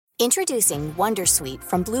Introducing Wondersuite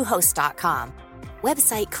from Bluehost.com.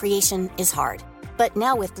 Website creation is hard, but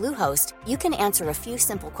now with Bluehost, you can answer a few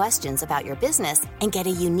simple questions about your business and get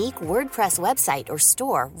a unique WordPress website or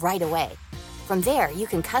store right away. From there, you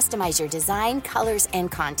can customize your design, colors,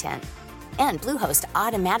 and content. And Bluehost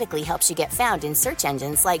automatically helps you get found in search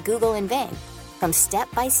engines like Google and Bing. From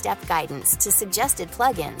step-by-step guidance to suggested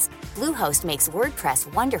plugins, Bluehost makes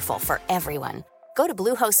WordPress wonderful for everyone. Go to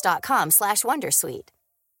bluehost.com/wondersuite.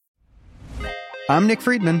 I'm Nick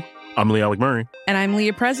Friedman. I'm Lee Alec Murray. And I'm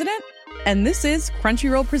Leah President. And this is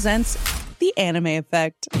Crunchyroll Presents The Anime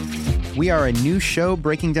Effect. We are a new show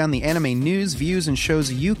breaking down the anime news, views, and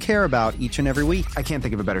shows you care about each and every week. I can't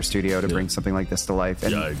think of a better studio to bring something like this to life.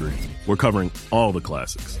 And I agree. We're covering all the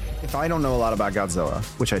classics. If I don't know a lot about Godzilla,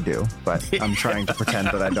 which I do, but I'm trying to pretend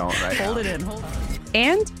that I don't right now. Hold it in.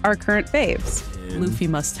 And our current faves. Luffy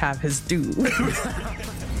must have his due.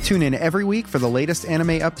 Tune in every week for the latest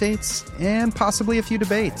anime updates and possibly a few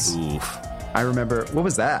debates. Oof. I remember, what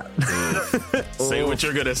was that? Say what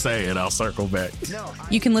you're going to say and I'll circle back.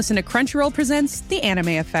 You can listen to Crunchyroll Presents The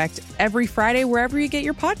Anime Effect every Friday wherever you get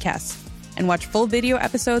your podcasts. And watch full video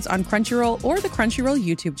episodes on Crunchyroll or the Crunchyroll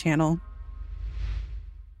YouTube channel.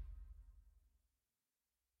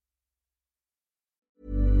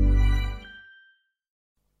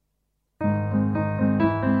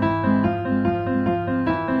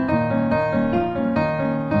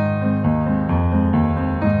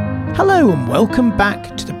 Hello and welcome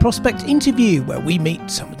back to the Prospect Interview, where we meet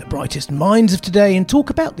some of the brightest minds of today and talk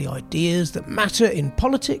about the ideas that matter in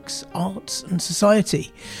politics, arts and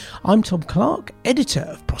society. I'm Tom Clark, editor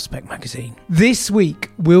of Prospect Magazine. This week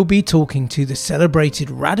we'll be talking to the celebrated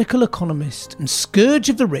radical economist and scourge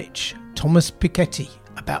of the rich, Thomas Piketty,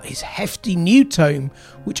 about his hefty new tome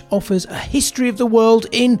which offers a history of the world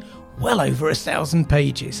in well over 1,000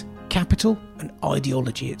 pages. Capital and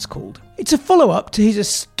Ideology, it's called. It's a follow-up to his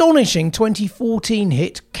astonishing 2014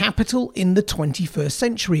 hit Capital in the 21st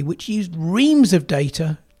Century, which used reams of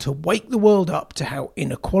data to wake the world up to how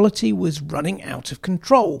inequality was running out of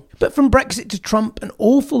control. But from Brexit to Trump, an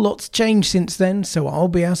awful lot's changed since then, so I'll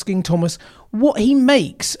be asking Thomas what he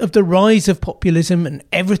makes of the rise of populism and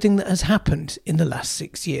everything that has happened in the last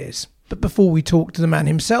 6 years. But before we talk to the man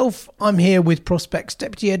himself, I'm here with Prospect's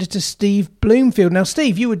deputy editor, Steve Bloomfield. Now,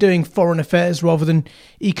 Steve, you were doing foreign affairs rather than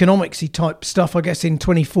economics-y type stuff, I guess, in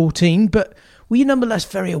 2014, but were you nonetheless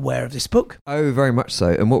very aware of this book? Oh, very much so.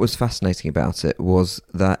 And what was fascinating about it was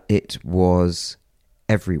that it was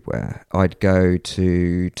everywhere. I'd go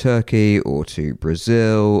to Turkey or to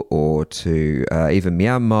Brazil or to even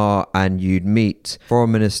Myanmar, and you'd meet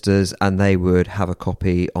foreign ministers and they would have a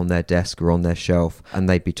copy on their desk or on their shelf and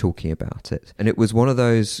they'd be talking about it. And it was one of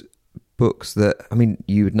those books that, I mean,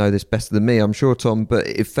 you would know this better than me, I'm sure, Tom, but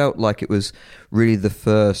it felt like it was really the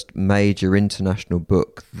first major international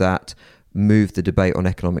book that moved the debate on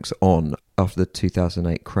economics on after the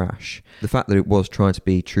 2008 crash. The fact that it was trying to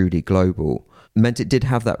be truly global meant it did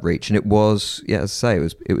have that reach, and it was, yeah, as I say,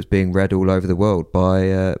 it was being read all over the world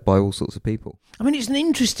by all sorts of people. I mean, it's an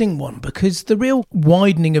interesting one because the real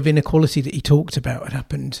widening of inequality that he talked about had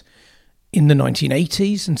happened in the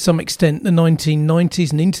 1980s and some extent the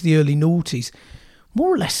 1990s and into the early noughties.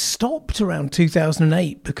 More or less stopped around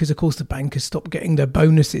 2008 because, of course, the bankers stopped getting their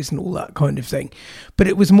bonuses and all that kind of thing. But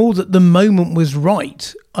it was more that the moment was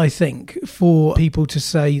right, I think, for people to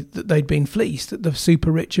say that they'd been fleeced, that the super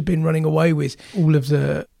rich had been running away with all of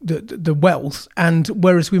the wealth. And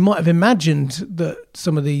whereas we might have imagined that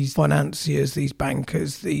some of these financiers, these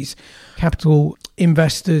bankers, these capital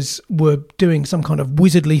investors were doing some kind of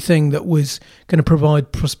wizardly thing that was going to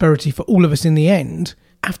provide prosperity for all of us in the end,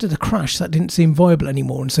 after the crash, that didn't seem viable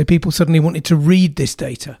anymore. And so people suddenly wanted to read this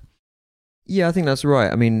data. Yeah, I think that's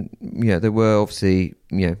right. I mean, yeah, there were obviously,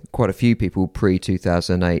 quite a few people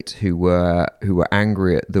pre-2008 who were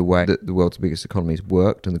angry at the way that the world's biggest economies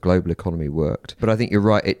worked and the global economy worked. But I think you're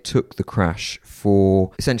right, it took the crash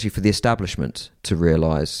for the establishment to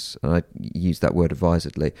realise, and I use that word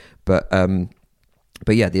advisedly, but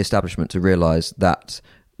yeah, the establishment to realise that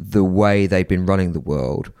the way they'd been running the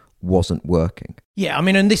world wasn't working. Yeah, I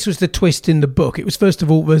mean, and this was the twist in the book. It was, first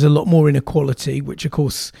of all, there's a lot more inequality, which, of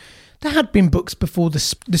course, there had been books before. The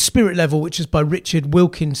Spirit Level, which is by Richard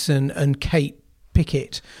Wilkinson and Kate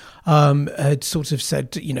Pickett, had sort of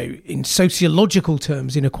said, in sociological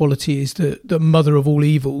terms, inequality is the mother of all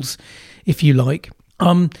evils, if you like.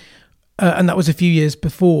 And that was a few years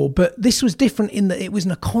before. But this was different in that it was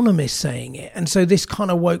an economist saying it. And so this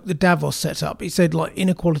kind of woke the Davos setup. He said,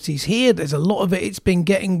 inequality's here. There's a lot of it. It's been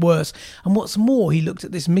getting worse. And what's more, he looked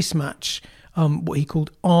at this mismatch what he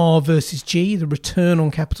called R versus G, the return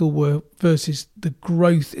on capital versus the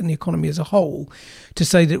growth in the economy as a whole, to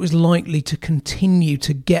say that it was likely to continue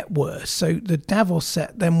to get worse. So the Davos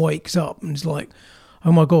set then wakes up and is like,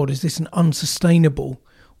 oh my God, is this an unsustainable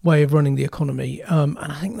way of running the economy? And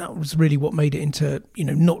I think that was really what made it into,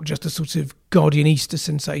 not just a sort of Guardian Easter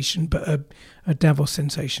sensation, but a Davos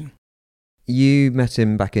sensation. You met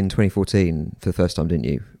him back in 2014 for the first time, didn't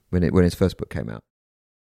you? When his first book came out.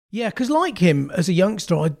 Yeah, because like him, as a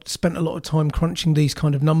youngster, I'd spent a lot of time crunching these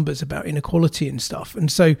kind of numbers about inequality and stuff.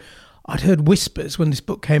 And so I'd heard whispers when this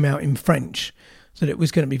book came out in French that it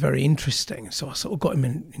was going to be very interesting. So I sort of got him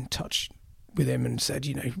in touch with him and said,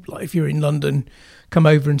 if you're in London, come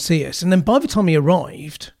over and see us. And then by the time he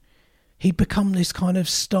arrived, he'd become this kind of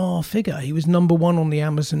star figure. He was number one on the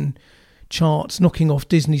Amazon charts, knocking off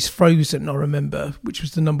Disney's Frozen, I remember, which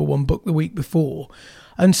was the number one book the week before.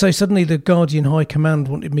 And so suddenly the Guardian High Command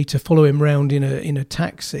wanted me to follow him around in a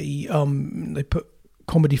taxi. They put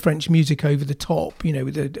comedy French music over the top,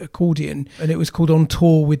 with an accordion, and it was called On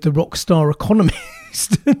Tour with the Rock Star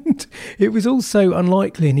Economist. And it was all so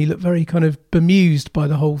unlikely, and he looked very kind of bemused by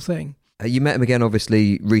the whole thing. You met him again,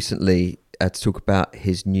 obviously, recently to talk about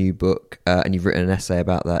his new book, and you've written an essay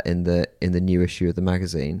about that in the new issue of the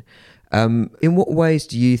magazine. In what ways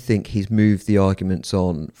do you think he's moved the arguments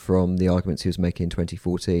on from the arguments he was making in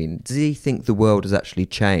 2014? Does he think the world has actually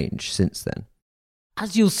changed since then?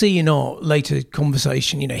 As you'll see in our later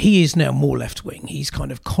conversation, he is now more left-wing. He's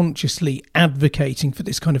kind of consciously advocating for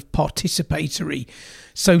this kind of participatory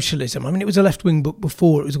socialism. I mean, it was a left-wing book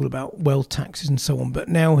before. It was all about wealth taxes and so on. But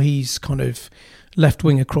now he's kind of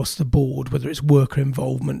left-wing across the board, whether it's worker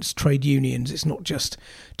involvements, trade unions, it's not just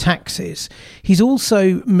taxes. He's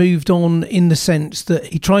also moved on in the sense that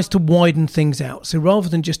he tries to widen things out. So rather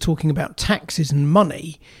than just talking about taxes and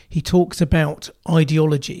money, he talks about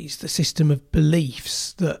ideologies, the system of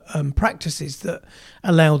beliefs, that practices that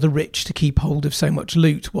allow the rich to keep hold of so much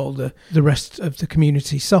loot while the rest of the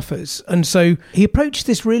community suffers. And so he approached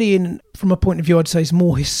this really from a point of view, I'd say, is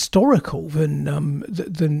more historical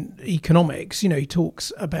than economics. He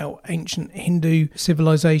talks about ancient Hindu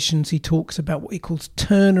civilizations. He talks about what he calls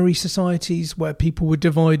ternary societies, where people were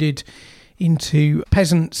divided into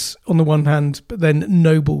peasants on the one hand, but then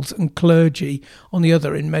nobles and clergy on the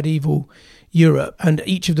other in medieval Europe. And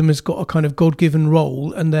each of them has got a kind of God-given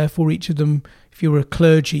role, and therefore each of them, if you're a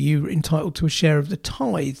clergy, you're entitled to a share of the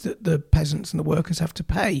tithe that the peasants and the workers have to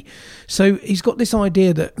pay. So he's got this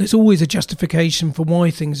idea that there's always a justification for why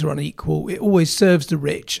things are unequal. It always serves the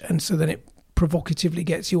rich, and so then it provocatively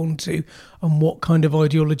gets you onto what kind of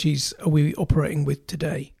ideologies are we operating with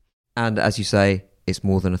today. And as you say, it's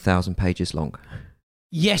more than 1,000 pages long.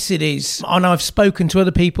 Yes, it is. And I've spoken to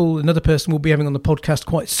other people. Another person we'll be having on the podcast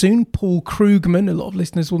quite soon, Paul Krugman. A lot of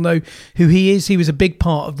listeners will know who he is. He was a big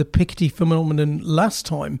part of the Piketty phenomenon last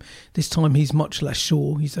time. This time he's much less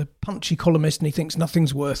sure. He's a punchy columnist and he thinks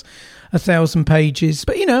nothing's worth 1,000 pages.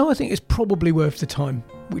 But, I think it's probably worth the time,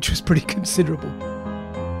 which was pretty considerable.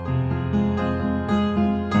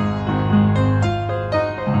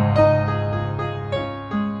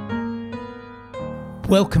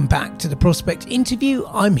 Welcome back to the Prospect interview.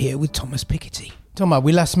 I'm here with Thomas Piketty. Thomas,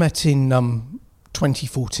 we last met in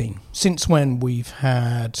 2014. Since when we've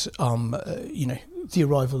had, the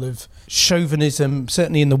arrival of chauvinism,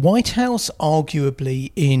 certainly in the White House,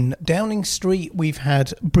 arguably in Downing Street. We've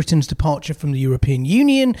had Britain's departure from the European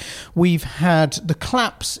Union. We've had the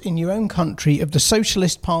collapse in your own country of the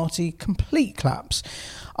Socialist Party, complete collapse.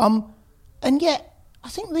 And yet, I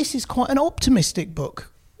think this is quite an optimistic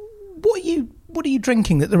book. What are you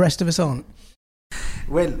drinking that the rest of us aren't?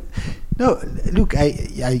 Well, no, look,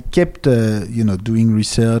 I kept, doing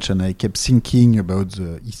research and I kept thinking about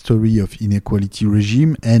the history of inequality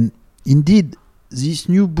regime. And indeed, this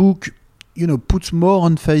new book, puts more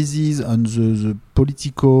emphasis on the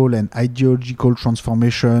political and ideological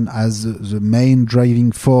transformation as the main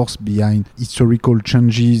driving force behind historical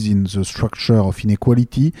changes in the structure of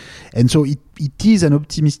inequality. And so it is an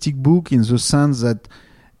optimistic book in the sense that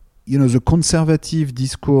the conservative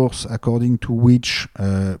discourse according to which,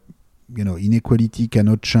 inequality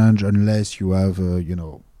cannot change unless you have,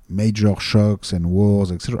 major shocks and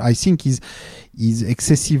wars, etc., I think is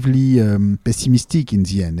excessively pessimistic in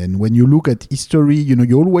the end. And when you look at history,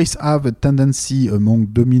 you always have a tendency among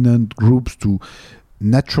dominant groups to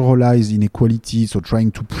naturalize inequality, so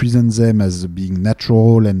trying to present them as being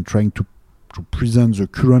natural and trying to present the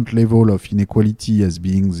current level of inequality as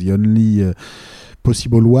being the only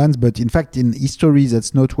possible ones. But in fact, in history,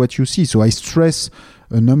 that's not what you see. So I stress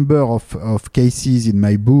a number of cases in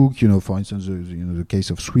my book. For instance, the case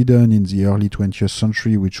of Sweden in the early 20th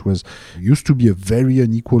century, which used to be a very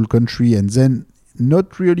unequal country, and then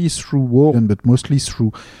not really through war, but mostly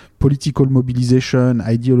through political mobilization,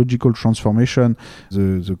 ideological transformation,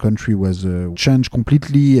 the country was changed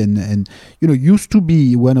completely, and used to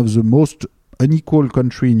be one of the most unequal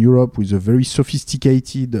country in Europe with a very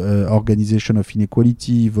sophisticated organization of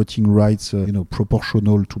inequality, voting rights,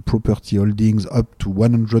 proportional to property holdings, up to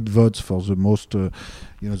 100 votes for the most,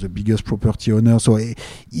 the biggest property owner. So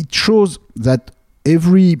it shows that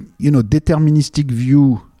every, deterministic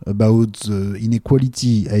view about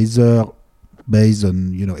inequality, either based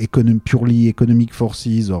on, purely economic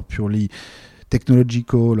forces or purely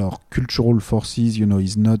technological or cultural forces,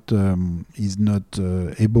 is not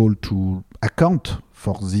able to account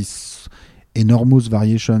for this enormous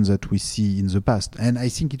variations that we see in the past. And I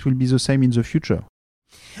think it will be the same in the future.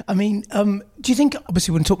 I mean, do you think,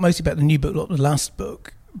 obviously we're going to talk mostly about the new book, not the last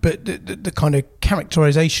book, but the kind of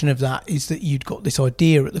characterization of that is that you'd got this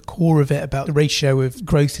idea at the core of it about the ratio of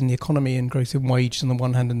growth in the economy and growth in wages on the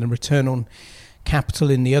one hand and the return on capital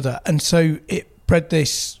in the other. And so it bred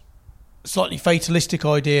this slightly fatalistic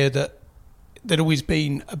idea that there'd always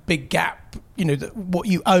been a big gap, that what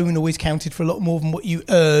you own always counted for a lot more than what you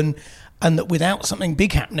earn, and that without something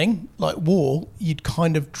big happening, like war, you'd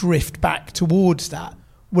kind of drift back towards that.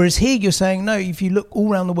 Whereas here you're saying, no, if you look all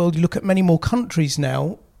around the world, you look at many more countries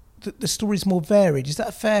now, the story's more varied. Is that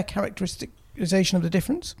a fair characterization of the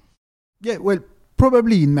difference? Yeah, well,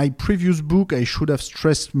 probably in my previous book, I should have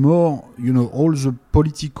stressed more, all the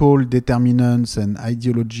political determinants and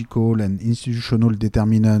ideological and institutional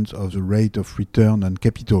determinants of the rate of return on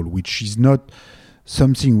capital, which is not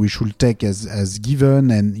something we should take as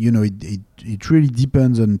given. And, it really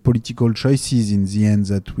depends on political choices in the end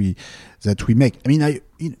that we make. I mean,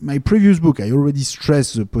 in my previous book, I already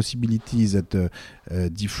stressed the possibilities that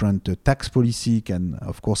different tax policy can,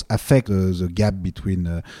 of course, affect the gap between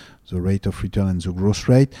the rate of return and the growth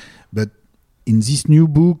rate. But in this new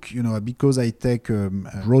book, because I take a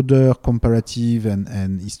broader comparative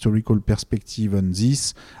and historical perspective on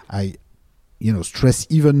this, I stress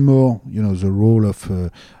even more, the role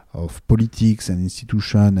of politics and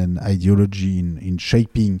institution and ideology in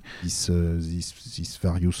shaping these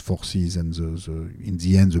various forces and in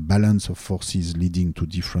the end the balance of forces leading to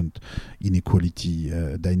different inequality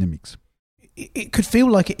dynamics. It could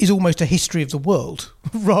feel like it is almost a history of the world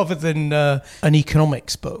rather than an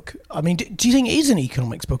economics book. I mean, do you think it is an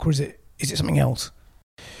economics book, or is it something else?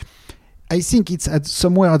 I think it's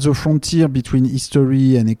somewhere at the frontier between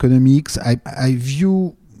history and economics. I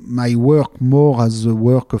view my work more as the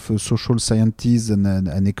work of a social scientist and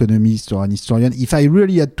an economist or an historian. If I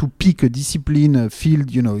really had to pick a discipline, a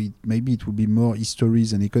field, maybe it would be more history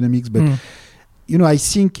than economics. But, I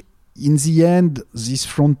think in the end, these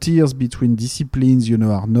frontiers between disciplines,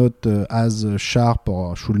 are not as sharp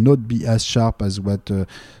or should not be as sharp as what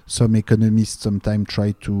some economists sometimes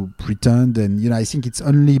try to pretend. And, I think it's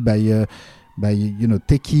only by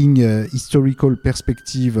taking a historical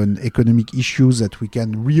perspective on economic issues that we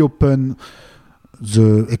can reopen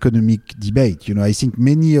the economic debate. I think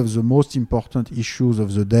many of the most important issues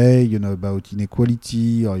of the day, about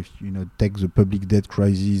inequality, or if take the public debt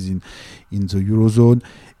crisis in the Eurozone,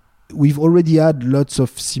 we've already had lots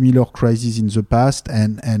of similar crises in the past,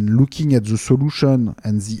 and looking at the solution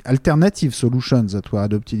and the alternative solutions that were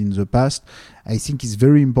adopted in the past, I think is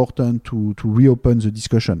very important to reopen the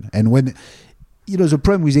discussion. And when the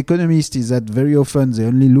problem with economists is that very often they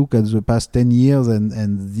only look at the past 10 years and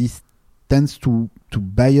this tends to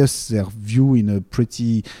bias their view in a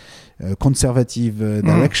pretty conservative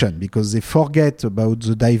direction, because they forget about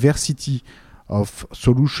the diversity of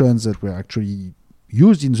solutions that were actually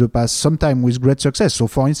used in the past, sometimes with great success. So,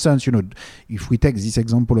 for instance, if we take this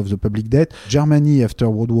example of the public debt, Germany after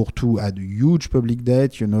World War II had a huge public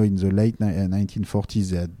debt. In the late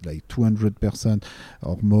 1940s, they had like 200%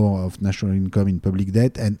 or more of national income in public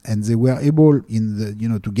debt, and they were able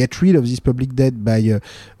to get rid of this public debt by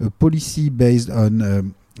a policy based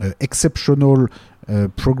on exceptional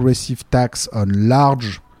progressive tax on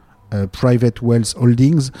large private wealth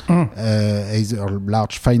holdings, either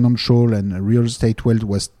large financial and real estate wealth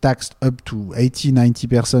was taxed up to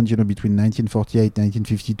 80-90%, between 1948 and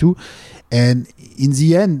 1952. And in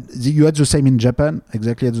the end, you had the same in Japan,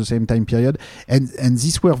 exactly at the same time period. And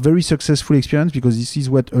these were very successful experiences, because this is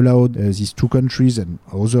what allowed these two countries and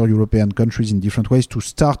other European countries in different ways to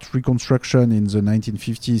start reconstruction in the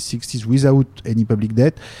 1950s, 60s without any public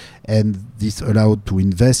debt. and this allowed to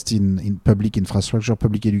invest in public infrastructure,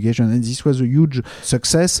 public education, and this was a huge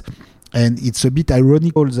success. And it's a bit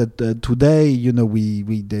ironical that today,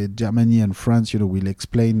 the Germany and France, will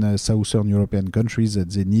explain Southern European countries that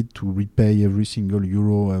they need to repay every single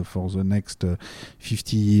euro for the next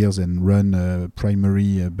 50 years and run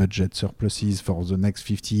primary budget surpluses for the next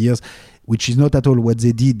 50 years, which is not at all what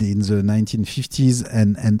they did in the 1950s.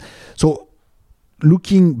 And so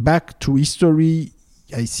looking back to history,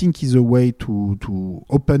 I think is a way to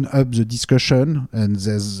open up the discussion and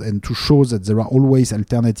to show that there are always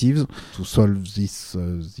alternatives to solve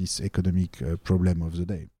this economic problem of the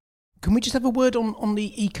day. Can we just have a word on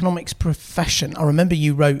the economics profession? I remember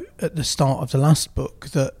you wrote at the start of the last book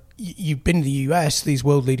that you've been in the US, these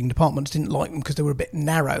world-leading departments didn't like them because they were a bit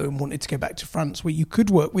narrow and wanted to go back to France where you could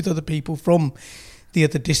work with other people from the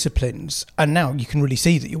other disciplines. And now you can really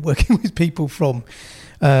see that you're working with people from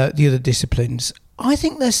the other disciplines. I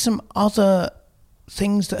think there's some other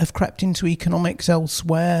things that have crept into economics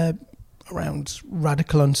elsewhere around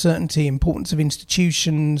radical uncertainty, importance of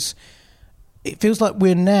institutions. It feels like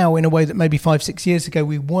we're now, in a way that maybe 5-6 years ago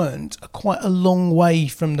we weren't, quite a long way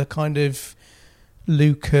from the kind of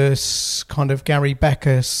Lucas, kind of Gary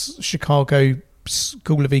Becker, Chicago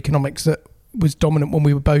School of Economics that was dominant when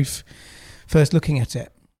we were both first looking at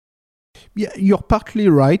it. Yeah, you're partly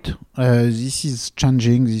right. This is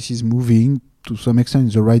changing, this is moving to some extent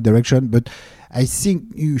in the right direction, but I think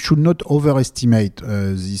you should not overestimate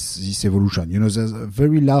this evolution. There's a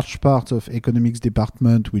very large part of economics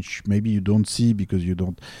department which maybe you don't see because you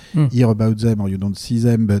don't hear about them or you don't see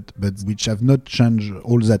them, but which have not changed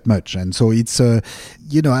all that much. And so it's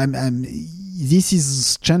this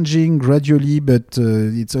is changing gradually, but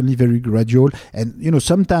it's only very gradual. And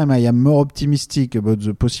sometimes I am more optimistic about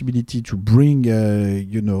the possibility to bring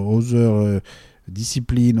other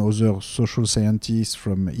discipline, other social scientists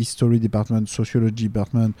from history department, sociology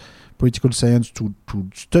department, political science to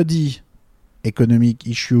study economic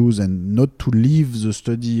issues and not to leave the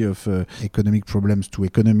study of economic problems to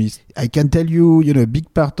economists. I can tell you, a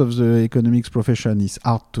big part of the economics profession is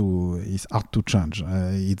hard to change.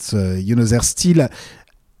 There's still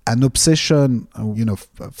an obsession,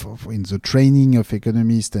 in the training of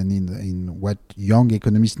economists and in what young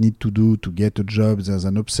economists need to do to get a job. There's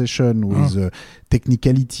an obsession with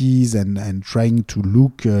technicalities and trying to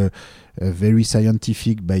look very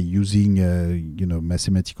scientific by using,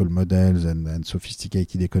 mathematical models and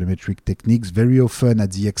sophisticated econometric techniques, very often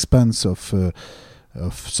at the expense of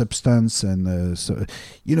substance. And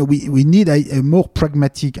we need a more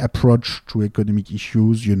pragmatic approach to economic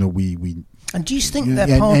issues. And do you think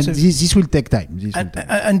they're part of... This will take time.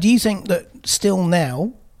 And do you think that still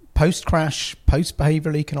now, post-crash,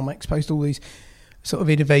 post-behavioural economics, post all these sort of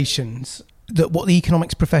innovations, that what the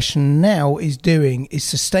economics profession now is doing is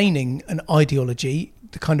sustaining an ideology,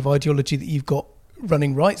 the kind of ideology that you've got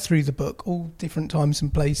running right through the book, all different times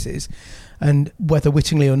and places, and whether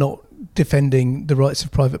wittingly or not, defending the rights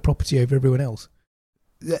of private property over everyone else?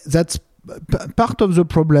 That's part of the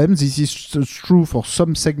problem. This is true for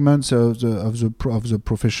some segments of the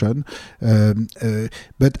profession,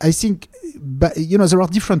 but I think, there are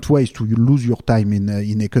different ways to lose your time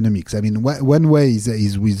in economics. I mean, one way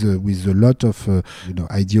is with a lot of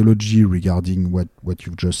ideology regarding what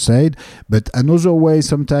you've just said, but another way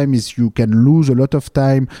sometimes is you can lose a lot of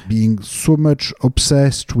time being so much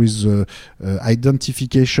obsessed with the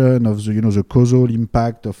identification of the causal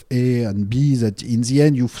impact of A and B that in the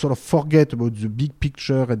end you sort of forget about the big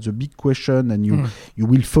picture and the big question, and you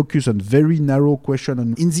will focus on very narrow question.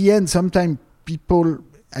 And in the end, sometimes people,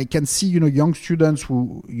 I can see, young students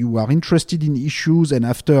who you are interested in issues, and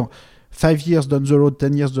after 5 years down the road,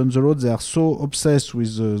 10 years down the road, they are so obsessed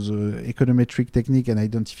with the econometric technique and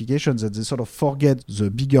identification that they sort of forget the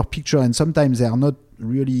bigger picture, and sometimes they are not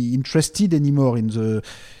really interested anymore in the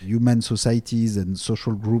human societies and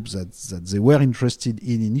social groups that they were interested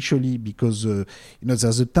in initially, because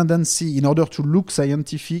there's a tendency, in order to look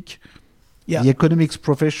scientific, the economics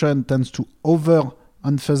profession tends to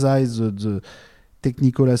over-emphasize the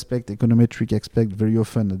technical aspect, econometric aspect, very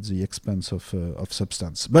often at the expense of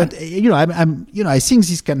substance. But I think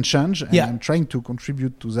this can change, and I'm trying to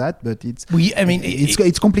contribute to that. But it's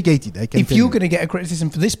complicated. If you're going to get a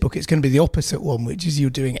criticism for this book, it's going to be the opposite one, which is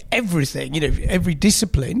you're doing everything, every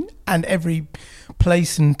discipline and every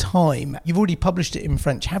place and time. You've already published it in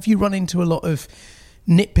French. Have you run into a lot of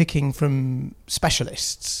nitpicking from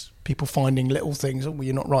specialists? People finding little things,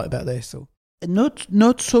 you're not right about this, or...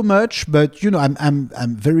 Not so much, but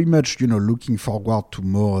I'm very much looking forward to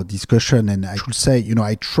more discussion. And I should say,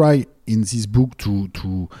 I try in this book to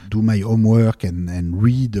do my homework and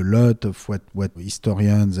read a lot of what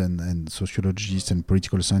historians and sociologists and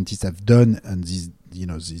political scientists have done on these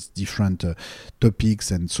different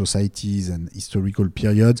topics and societies and historical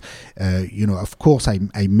periods. Of course, I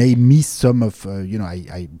may miss some of,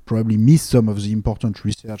 I probably miss some of the important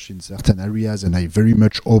research in certain areas, and I very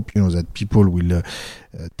much hope, that people will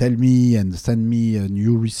tell me and send me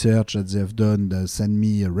new research that they have done, send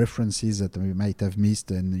me references that I might have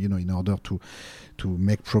missed, and, in order to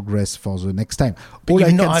make progress for the next time. But all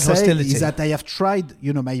I not can had say hostility. is that I have tried,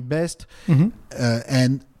 my best,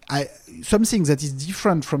 and something that is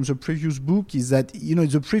different from the previous book is that, in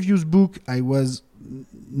the previous book, I was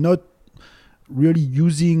not really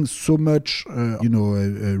using so much,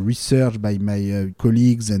 research by my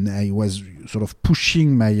colleagues, and I was sort of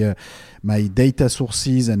pushing my data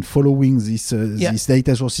sources and following these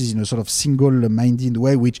data sources in a sort of single-minded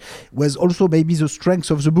way, which was also maybe the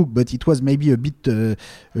strength of the book, but it was maybe a bit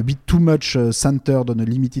too much centered on a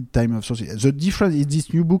limited time of sources. The difference in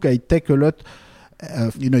this new book, I take a lot.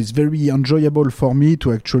 It's very enjoyable for me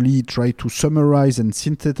to actually try to summarize and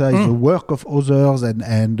synthesize the work of others,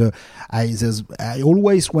 and I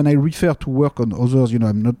always, when I refer to work on others,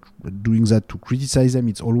 I'm not doing that to criticize them.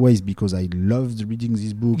 It's always because I love reading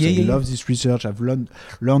these books, love this research. I've learned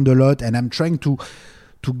a lot, and I'm trying to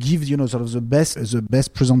give sort of the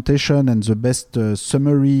best presentation and the best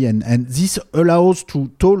summary, and this allows to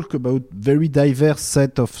talk about very diverse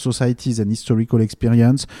set of societies and historical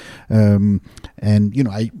experience, and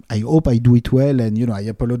I hope I do it well, and I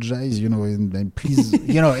apologize, and please,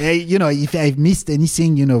 if I've missed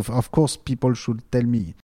anything, of course people should tell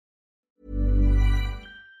me.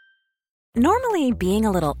 Normally, being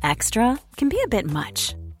a little extra can be a bit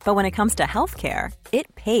much, but when it comes to healthcare,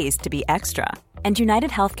 it pays to be extra. And United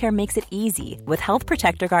Healthcare makes it easy with Health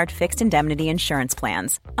Protector Guard fixed indemnity insurance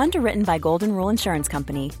plans. Underwritten by Golden Rule Insurance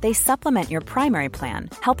Company, they supplement your primary plan,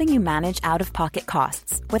 helping you manage out-of-pocket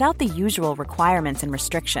costs without the usual requirements and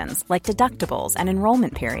restrictions like deductibles and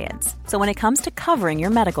enrollment periods. So when it comes to covering your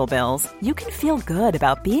medical bills, you can feel good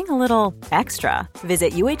about being a little extra.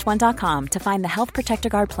 Visit uh1.com to find the Health Protector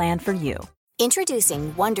Guard plan for you.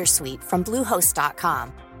 Introducing Wondersuite from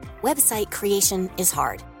Bluehost.com. Website creation is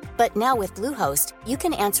hard. But now with Bluehost, you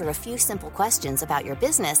can answer a few simple questions about your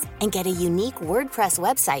business and get a unique WordPress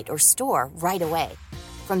website or store right away.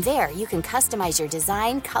 From there, you can customize your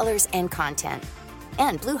design, colors, and content.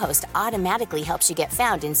 And Bluehost automatically helps you get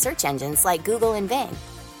found in search engines like Google and Bing.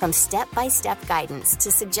 From step-by-step guidance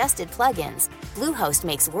to suggested plugins, Bluehost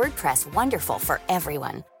makes WordPress wonderful for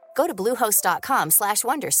everyone. Go to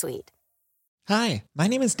bluehost.com/wondersuite. Hi, my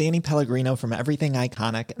name is Danny Pellegrino from Everything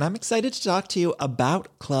Iconic, and I'm excited to talk to you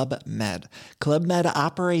about Club Med. Club Med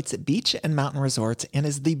operates beach and mountain resorts and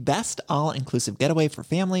is the best all-inclusive getaway for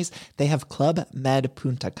families. They have Club Med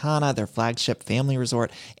Punta Cana, their flagship family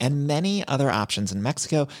resort, and many other options in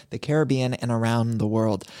Mexico, the Caribbean, and around the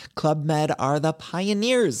world. Club Med are the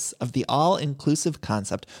pioneers of the all-inclusive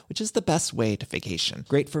concept, which is the best way to vacation.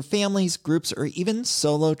 Great for families, groups, or even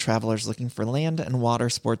solo travelers looking for land and water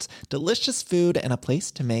sports, delicious food, and a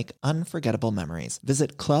place to make unforgettable memories.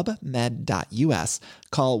 Visit clubmed.us,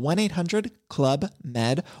 call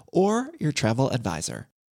 1-800-CLUB-MED, or your travel advisor.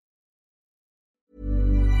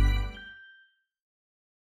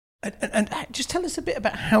 And just tell us a bit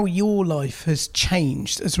about how your life has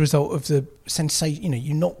changed as a result of the sensation.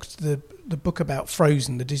 You knocked the book about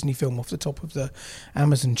Frozen, the Disney film, off the top of the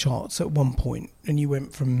Amazon charts at one point, and you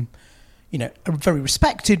went from, a very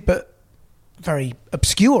respected but very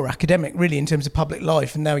obscure academic, really, in terms of public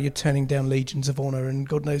life, and now you're turning down Legions of Honor and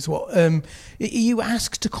God knows what. Are you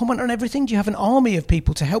asked to comment on everything? Do you have an army of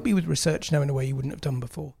people to help you with research now in a way you wouldn't have done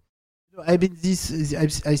before? I mean,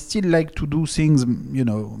 I still like to do things,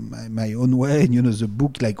 my own way. And, the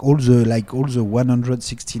book, like all the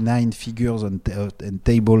 169 figures and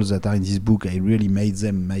tables that are in this book, I really made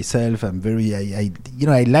them myself. I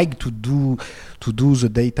like to do the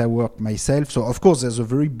data work myself. So of course, there's a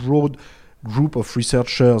very broad group of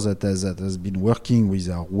researchers that has been working with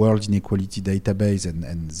our world inequality database,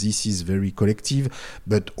 and this is very collective.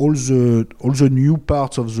 But all the new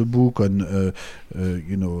parts of the book on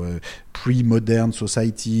pre-modern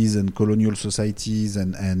societies and colonial societies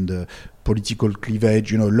and political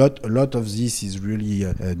cleavage, a lot of this is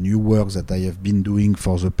really new work that I have been doing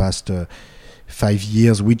for the past 5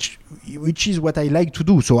 years, which is what I like to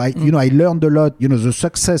do. So I learned a lot. The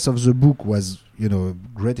success of the book was,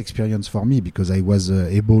 great experience for me, because I was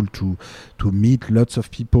able to meet lots of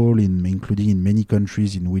people, including in many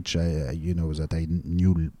countries in which I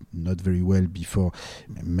knew not very well before.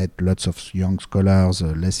 I met lots of young scholars,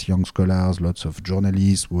 less young scholars, lots of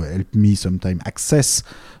journalists who helped me sometimes access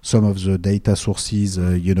some of the data sources,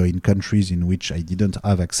 in countries in which I didn't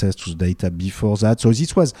have access to the data before that. So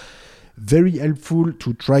this was very helpful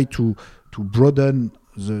to try to broaden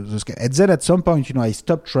the scale. And then at some point, I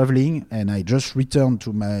stopped traveling and I just returned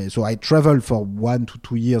to so I traveled for 1 to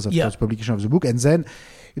 2 years after the publication of the book. And then,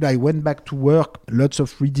 I went back to work, lots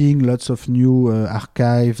of reading, lots of new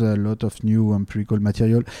archives, a lot of new empirical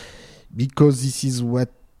material, because this is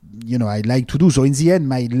what, I like to do. So in the end,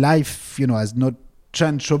 my life, has not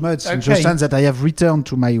changed so much in the sense that I have returned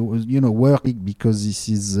to my work, because this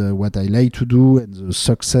is what I like to do, and the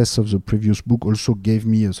success of the previous book also gave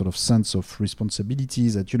me a sort of sense of responsibility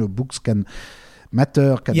that books can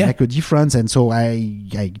matter, can make a difference, and so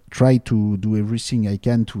I try to do everything I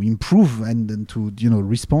can to improve and to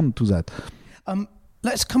respond to that.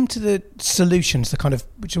 Let's come to the solutions, the kind of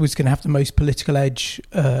which was going to have the most political edge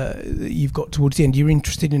that you've got towards the end. You're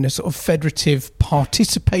interested in a sort of federative,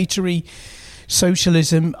 participatory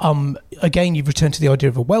socialism. Again, you've returned to the idea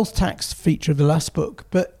of a wealth tax, feature of the last book,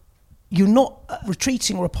 but you're not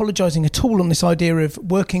retreating or apologising at all on this idea of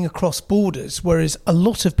working across borders, whereas a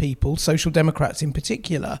lot of people, social democrats in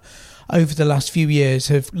particular, over the last few years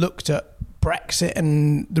have looked at Brexit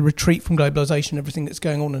and the retreat from globalisation, everything that's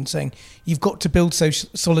going on, and saying you've got to build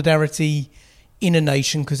solidarity in a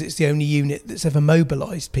nation because it's the only unit that's ever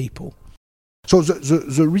mobilised people. So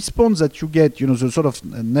the response that you get, the sort of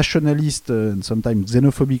nationalist and sometimes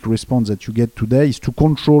xenophobic response that you get today is to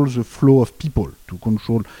control the flow of people, to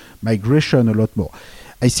control migration a lot more.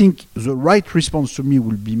 I think the right response to me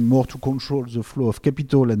will be more to control the flow of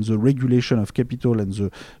capital and the regulation of capital and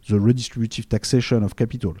the redistributive taxation of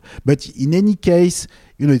capital. But in any case,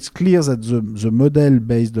 it's clear that the model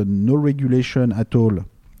based on no regulation at all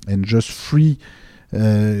and just free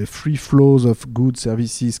flows of goods,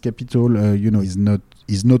 services, capital, is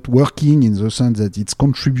not working, in the sense that it's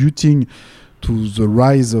contributing to the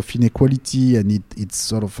rise of inequality, and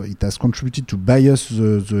it has contributed to bias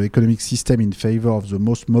the economic system in favor of the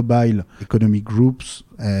most mobile economic groups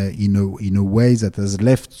in a way that has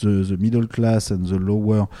left the middle class and the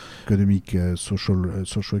lower economic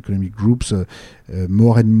socio-economic groups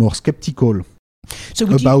more and more skeptical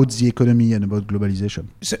about the economy and about globalization.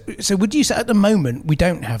 So would you say at the moment we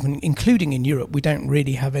don't have, including in Europe, we don't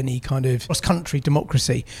really have any kind of cross-country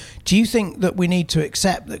democracy? Do you think that we need to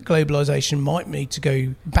accept that globalization might need to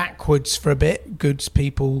go backwards for a bit, goods,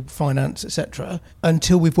 people, finance, etc.,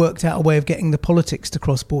 until we've worked out a way of getting the politics to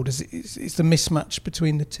cross borders? It's the mismatch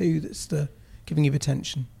between the two that's giving you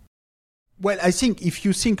attention. Well, I think if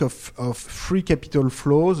you think of free capital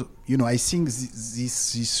flows, I think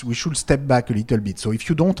this we should step back a little bit. So if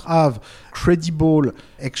you don't have credible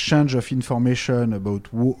exchange of information about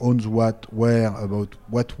who owns what, where, about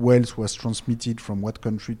what wealth was transmitted from what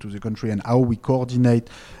country to the country, and how we coordinate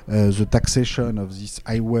the taxation of this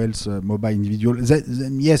high wealth mobile individual,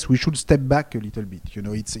 then yes, we should step back a little bit.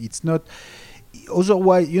 It's not.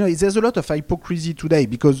 Otherwise, there's a lot of hypocrisy today,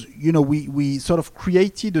 because we sort of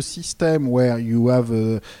created a system where you have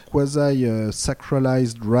a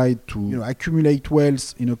quasi-sacralized right to accumulate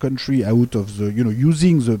wealth in a country out of the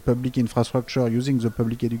using the public infrastructure, using the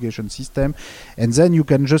public education system, and then you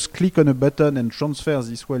can just click on a button and transfer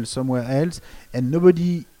this wealth somewhere else, and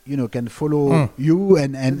nobody can follow you,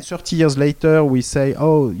 and 30 years later we say,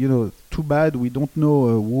 too bad, we don't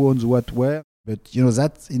know who owns what where. But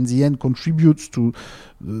that in the end contributes to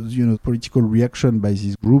political reaction by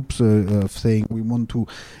these groups of saying we want to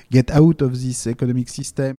get out of this economic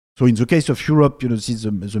system. So in the case of Europe, this is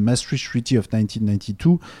the Maastricht Treaty of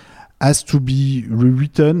 1992 has to be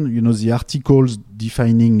rewritten. The articles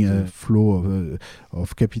defining flow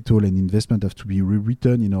of capital and investment have to be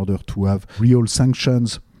rewritten in order to have real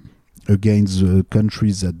sanctions against the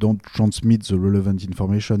countries that don't transmit the relevant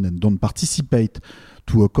information and don't participate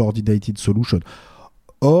to a coordinated solution.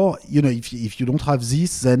 Or, if you don't have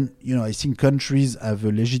this, then, I think countries have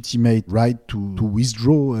a legitimate right to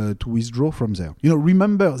withdraw from there.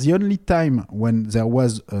 Remember, the only time when there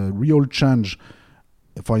was a real change,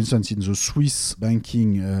 for instance, in the Swiss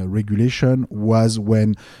banking regulation, was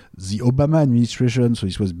when the Obama administration, so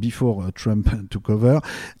this was before Trump took over,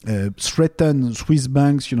 threatened Swiss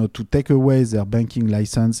banks, to take away their banking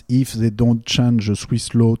license if they don't change the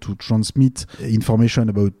Swiss law to transmit information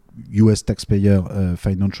about U.S. taxpayer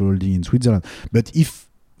financial holding in Switzerland. But if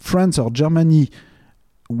France or Germany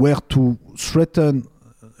were to threaten,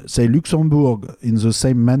 say, Luxembourg in the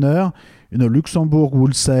same manner, Luxembourg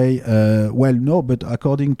will say, well, no, but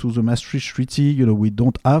according to the Maastricht Treaty, we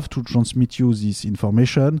don't have to transmit you this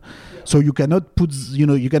information. So you cannot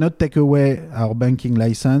you cannot take away our banking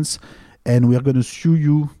license, and we're going to sue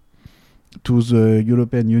you to the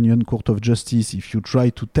European Union Court of Justice if you try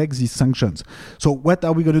to take these sanctions. So what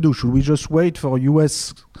are we going to do? Should we just wait for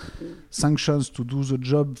US sanctions to do the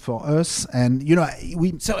job for us? And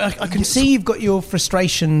I can see you've got your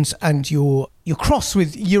frustrations and you're cross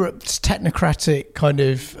with Europe's technocratic kind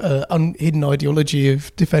of hidden ideology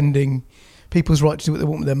of defending people's right to do what they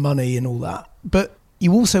want with their money and all that. But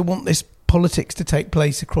you also want this politics to take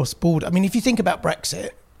place across border. I mean, if you think about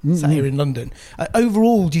Brexit, sat here in London,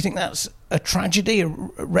 overall, do you think that's a tragedy, a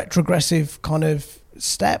retrogressive kind of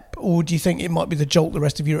step, or do you think it might be the jolt the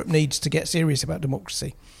rest of Europe needs to get serious about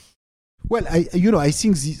democracy? Well, I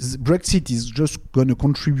think this Brexit is just going to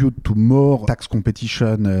contribute to more tax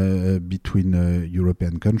competition between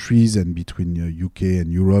European countries and between UK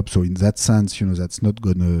and Europe. So in that sense, that's not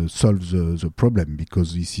going to solve the problem,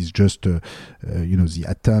 because this is just, the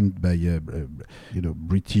attempt by,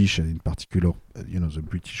 British, and in particular, the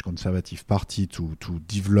British Conservative Party to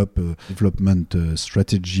develop a development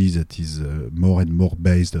strategy that is more and more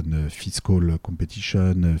based on fiscal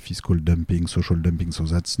competition, fiscal dumping, social dumping. So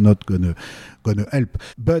that's not gonna help.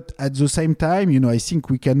 But at the same time, I think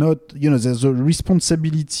we cannot. There's a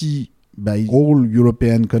responsibility by all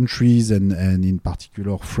European countries and in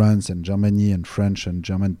particular France and Germany and French and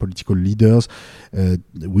German political leaders,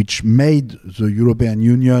 which made the European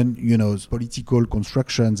Union, political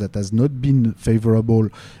construction that has not been favorable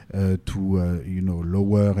to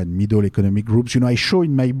lower and middle economic groups. I show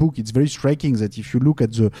in my book, it's very striking that if you look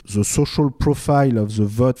at the social profile of the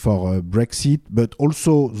vote for Brexit, but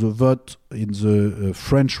also the vote in the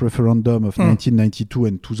French referendum of 1992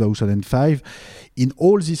 and 2005, in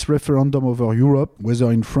all this referendum over Europe,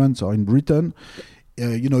 whether in France or in Britain,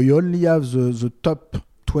 you only have the top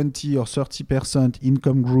 20 or 30%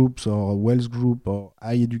 income groups or wealth group or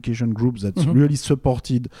high education groups that really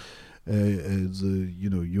supported the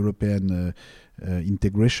European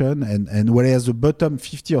integration, and whereas the bottom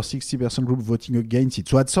 50 or 60% group voting against it.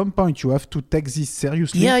 So at some point you have to take this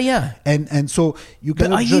seriously. Yeah. And so you cannot.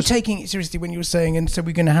 But are you taking it seriously when you were saying, and so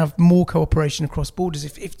we're going to have more cooperation across borders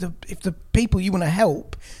if the people you want to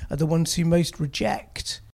help are the ones who most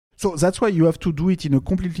reject? So that's why you have to do it in a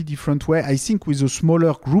completely different way. I think with a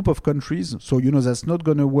smaller group of countries. So that's not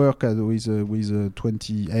going to work with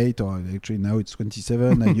 28, or actually now it's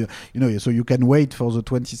 27. And so you can wait for the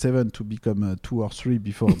 27 to become 2 or 3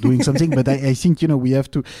 before doing something. But I think we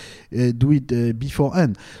have to do it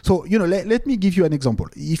beforehand. So let me give you an example.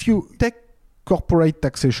 If you take corporate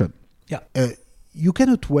taxation, you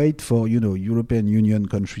cannot wait for European Union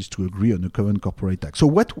countries to agree on a common corporate tax. So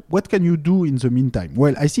what can you do in the meantime?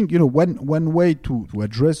 Well, I think one way to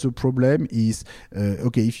address the problem is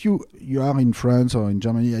if you are in France or in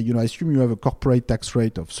Germany, I assume you have a corporate tax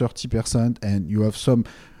rate of 30%, and you have some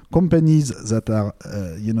companies that are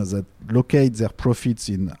that locate their profits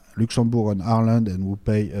in Luxembourg and Ireland and who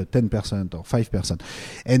pay 10% or 5%.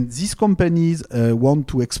 And these companies want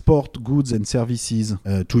to export goods and services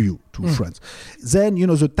to France. Then,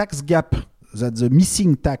 the tax gap, that the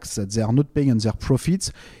missing tax that they are not paying on their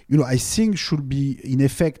profits, I think should be in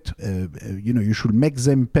effect, you should make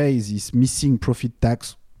them pay this missing profit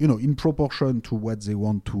tax in proportion to what they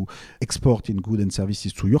want to export in goods and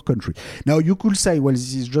services to your country. Now, you could say, well,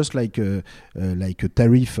 this is just like a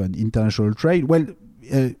tariff on international trade. Well,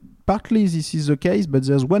 partly this is the case, but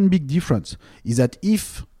there's one big difference, is that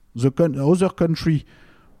if the other country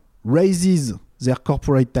raises their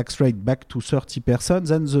corporate tax rate back to 30%,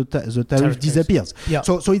 then the tariff disappears. Yeah.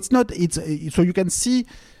 So it's not. So you can see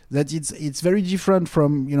that it's very different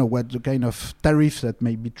from what the kind of tariff that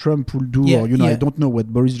maybe Trump will do, or I don't know what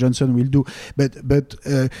Boris Johnson will do, but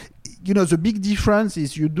the big difference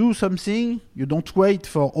is you do something, you don't wait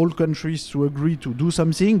for all countries to agree to do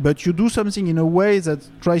something, but you do something in a way that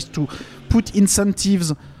tries to put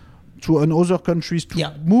incentives to other countries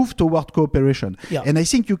to move toward cooperation. And I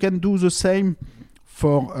think you can do the same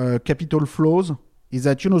for capital flows. Is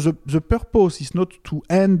that the purpose is not to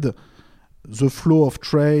end the flow of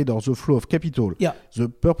trade or the flow of capital. The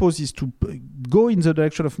purpose is to go in the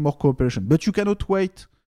direction of more cooperation, but you cannot wait.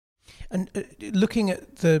 And looking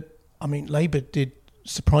at Labour did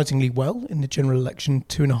surprisingly well in the general election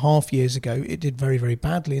 2.5 years ago. It did very, very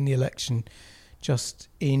badly in the election just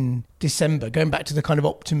in December. Going back to the kind of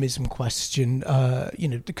optimism question,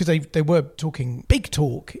 because they were talking big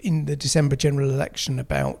talk in the December general election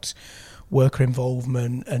about worker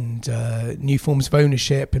involvement and new forms of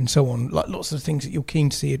ownership and so on, like lots of things that you're keen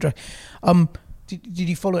to see addressed. Did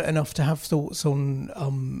you follow it enough to have thoughts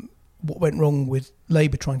on what went wrong with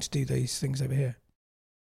Labour trying to do these things over here?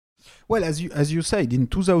 Well, as you said, in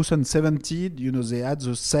 2017, they had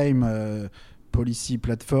the same policy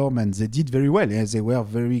platform, and they did very well. Yeah, they were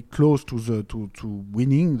very close to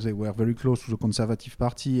winning. They were very close to the Conservative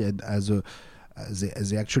Party, and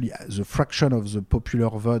they actually, the fraction of the popular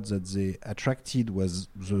vote that they attracted was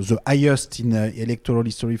the highest in electoral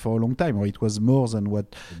history for a long time, or it was more than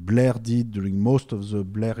what Blair did during most of the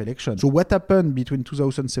Blair election. So what happened between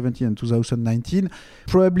 2017 and 2019?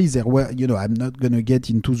 Probably there were, I'm not going to get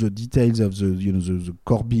into the details of the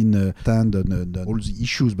Corbyn stand and all the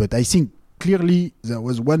issues, but I think clearly, there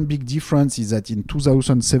was one big difference is that in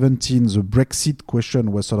 2017, the Brexit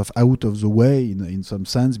question was sort of out of the way in some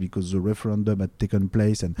sense because the referendum had taken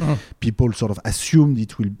place and people sort of assumed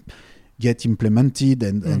it will get implemented.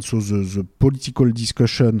 And so the political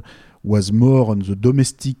discussion was more on the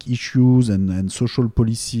domestic issues and social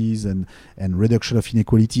policies and reduction of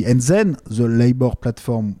inequality. And then the Labour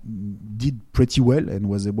platform did pretty well and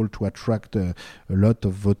was able to attract a lot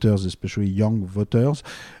of voters, especially young voters.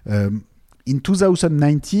 In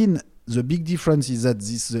 2019, the big difference is that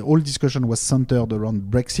this whole discussion was centered around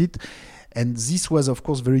Brexit, and this was, of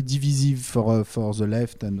course, very divisive for the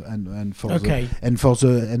left and for the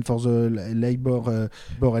Labour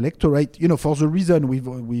electorate. For the reason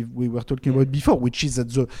we were talking about before, which is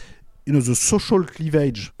that the social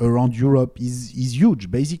cleavage around Europe is huge.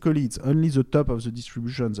 Basically, it's only the top of the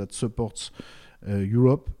distribution that supports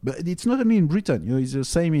Europe, but it's not only in Britain. It's the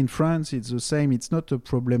same in France. It's the same. It's not a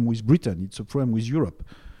problem with Britain. It's a problem with Europe.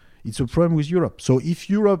 So if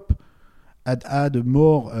Europe had a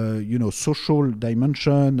more, social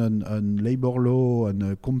dimension and labor law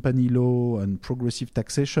and company law and progressive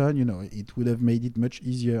taxation, it would have made it much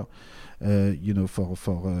easier,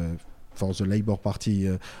 for the Labour Party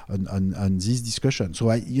on this discussion.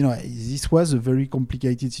 So this was a very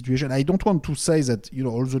complicated situation. I don't want to say that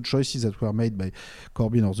all the choices that were made by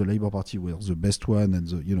Corbyn or the Labour Party were the best one,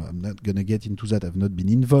 and I'm not going to get into that. I've not been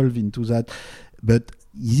involved into that, but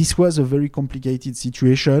this was a very complicated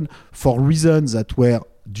situation for reasons that were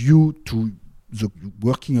due to the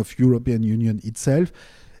working of European Union itself,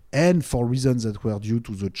 and for reasons that were due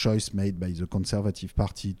to the choice made by the Conservative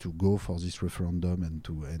Party to go for this referendum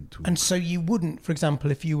and so you wouldn't, for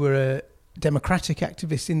example, if you were a democratic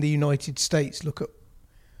activist in the United States, look at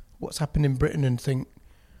what's happened in Britain and think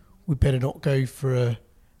we better not go for a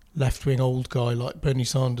left-wing old guy like Bernie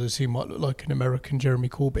Sanders who might look like an American Jeremy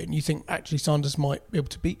Corbyn. You think actually Sanders might be able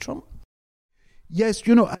to beat Trump? Yes,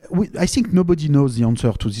 I think nobody knows the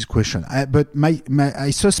answer to this question. But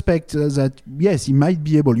I suspect that, yes, he might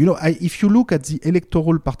be able. If you look at the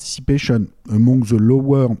electoral participation among the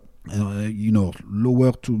lower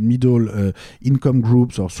to middle income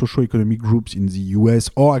groups or socio-economic groups in the US,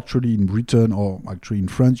 or actually in Britain, or actually in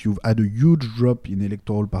France, you've had a huge drop in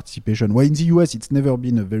electoral participation. Well, in the US, it's never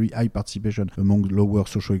been a very high participation among lower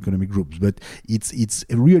socio-economic groups, but it's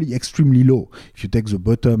really extremely low. If you take the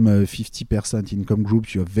bottom 50% income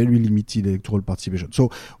groups, you have very limited electoral participation.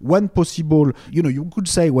 So one possible, you could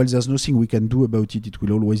say, well, there's nothing we can do about it. It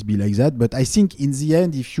will always be like that. But I think in the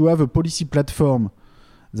end, if you have a policy platform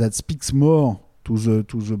that speaks more to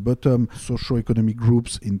the bottom socio-economic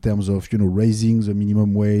groups in terms of raising the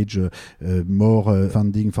minimum wage, more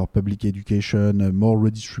funding for public education, more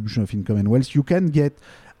redistribution of income and wealth, you can get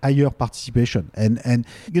higher participation. And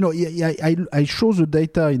I show the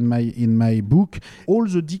data in my book. All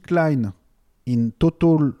the decline in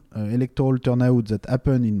total electoral turnout that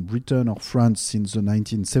happened in Britain or France since the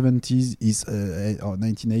 1970s or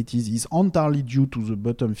 1980s is entirely due to the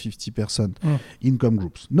bottom 50% income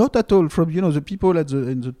groups. Not at all from the people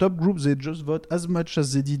in the top groups. They just vote as much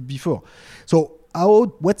as they did before. So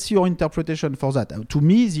what's your interpretation for that? To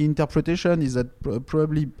me, the interpretation is that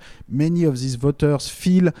probably many of these voters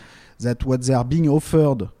feel that what they are being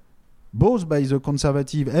offered, both by the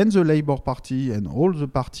Conservative and the Labour Party and all the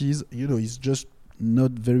parties, is just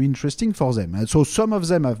not very interesting for them. And so some of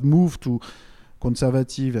them have moved to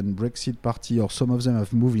Conservative and Brexit Party, or some of them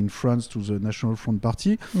have moved in France to the National Front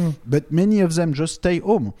Party, but many of them just stay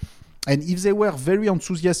home. And if they were very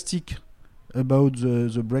enthusiastic about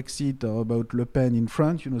the Brexit or about Le Pen in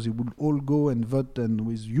France, they would all go and vote and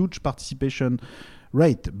with huge participation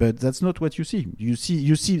rate. But that's not what you see. You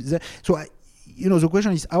see that. So the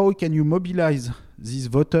question is, how can you mobilize these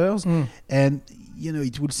voters? And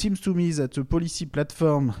it would seem to me that the policy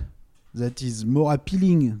platform that is more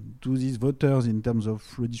appealing to these voters in terms of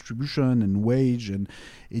redistribution and wage and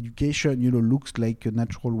education, looks like a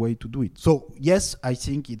natural way to do it. So yes, I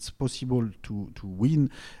think it's possible to win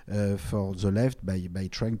for the left by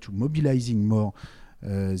trying to mobilizing more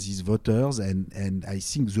these voters, and I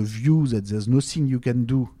think the view that there's nothing you can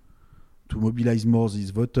do to mobilize more these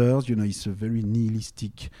voters, is a very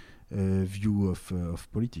nihilistic view of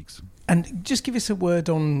politics. And just give us a word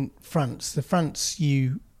on France. The France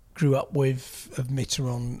you grew up with, of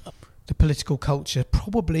Mitterrand, the political culture,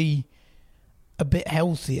 probably a bit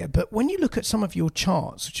healthier. But when you look at some of your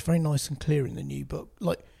charts, which are very nice and clear in the new book,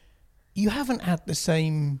 like, you haven't had the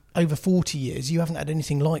same, over 40 years, you haven't had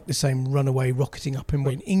anything like the same runaway rocketing up in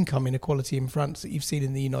income inequality in France that you've seen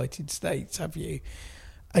in the United States, have you?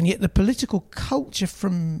 And yet the political culture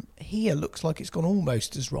from here looks like it's gone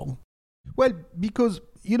almost as wrong. Well, because,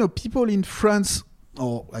 people in France,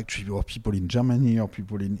 or people in Germany, or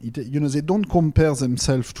people in Italy, they don't compare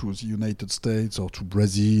themselves to the United States or to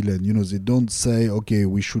Brazil, and, they don't say, okay,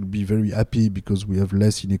 we should be very happy because we have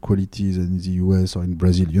less inequalities than in the US or in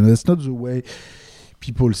Brazil. That's not the way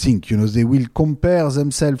people think. They will compare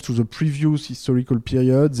themselves to the previous historical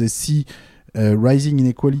period. They see rising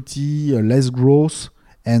inequality, less growth.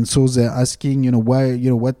 And so they're asking, why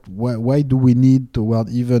do we need toward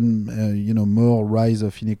even, more rise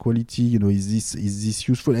of inequality? Is this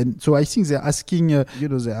useful? And so I think they're asking,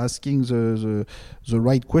 the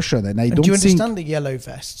right question. And do you understand the yellow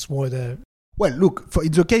vests? Why they're... Well, look,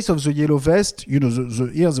 in the case of the yellow vest,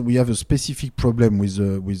 here we have a specific problem with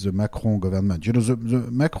the Macron government. The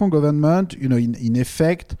Macron government, in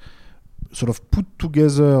effect, sort of put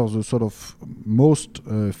together the sort of most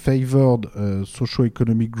favored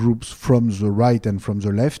socio-economic groups from the right and from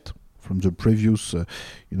the left, from the previous,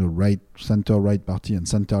 right, center-right party and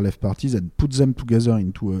center-left parties, and put them together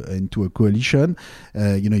into a coalition.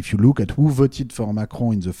 If you look at who voted for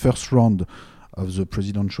Macron in the first round of the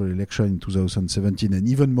presidential election in 2017, and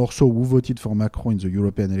even more so who voted for Macron in the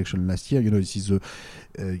European election last year, this is a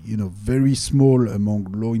very small among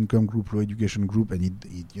low-income group, low-education group, and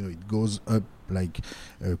it goes up like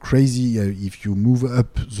crazy if you move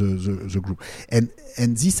up the group. And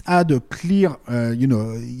this had a clear,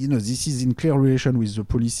 this is in clear relation with the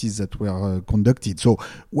policies that were conducted. So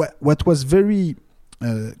what was very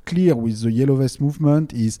clear with the Yellow Vest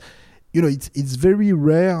movement is, it's very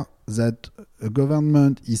rare that a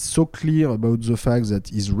government is so clear about the fact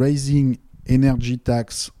that is raising energy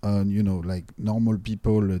tax on, like normal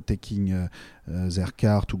people taking their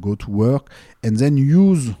car to go to work, and then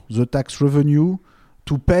use the tax revenue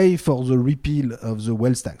to pay for the repeal of the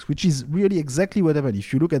wealth tax, which is really exactly what happened.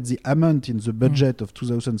 If you look at the amount in the budget of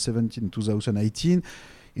 2017-2018,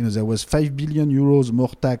 there was 5 billion euros more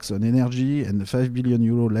tax on energy and 5 billion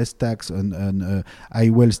euro less tax on high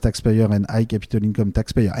wealth taxpayer and high capital income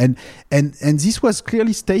taxpayer. And this was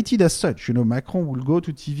clearly stated as such. Macron will go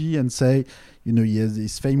to TV and say, he has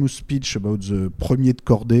this famous speech about the premier de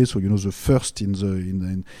cordée, so the first in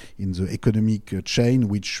the economic chain,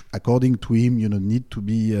 which according to him, need to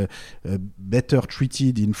be better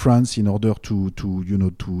treated in France in order to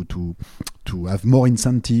have more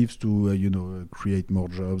incentives to create more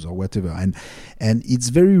jobs or whatever. And it's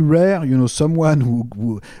very rare, someone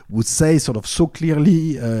who would say sort of so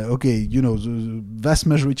clearly, the vast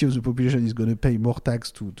majority of the population is going to pay more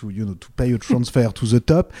tax to pay a transfer to the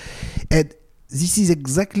top. And this is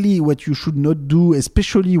exactly what you should not do,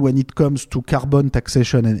 especially when it comes to carbon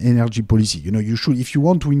taxation and energy policy. You should, if you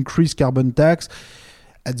want to increase carbon tax,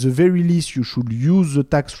 at the very least, you should use the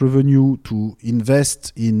tax revenue to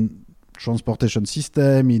invest in transportation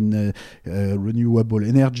system, in renewable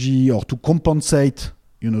energy, or to compensate,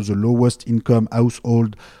 the lowest income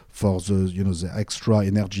household for the extra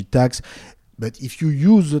energy tax. But if you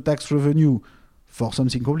use the tax revenue for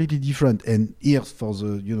something completely different, and here for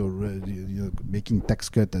the making tax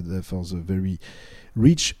cut for the very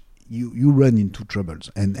rich, you run into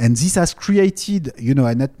troubles, and this has created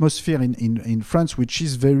an atmosphere in France which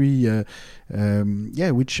is very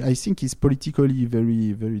which I think is politically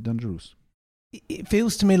very, very dangerous. It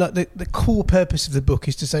feels to me like the core purpose of the book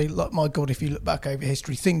is to say, like, my God, if you look back over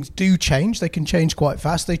history, things do change. They can change quite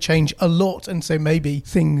fast. They change a lot. And so maybe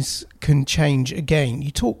things can change again.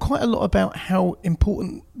 You talk quite a lot about how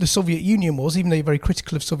important the Soviet Union was, even though you're very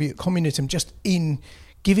critical of Soviet communism, just in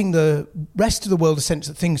giving the rest of the world a sense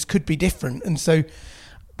that things could be different. And so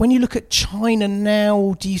when you look at China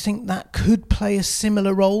now, do you think that could play a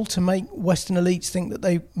similar role to make Western elites think that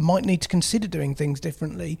they might need to consider doing things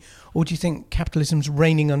differently? Or do you think capitalism's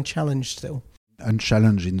reigning unchallenged still?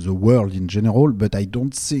 unchallenged in the world in general, but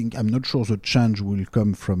I'm not sure the change will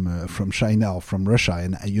come from China or from Russia.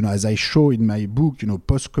 And as I show in my book,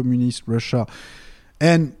 post-communist Russia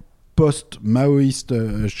and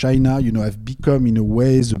post-Maoist China, have become in a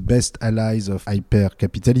way the best allies of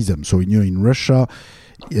hyper-capitalism. So in Russia,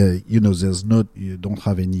 there's not, you don't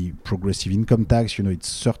have any progressive income tax.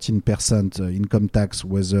 It's 13% income tax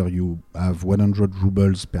whether you have 100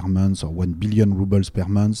 rubles per month or 1 billion rubles per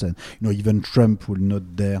month, and even Trump will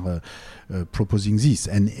not dare proposing this.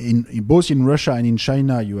 And in both in Russia and in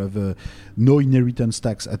China, you have no inheritance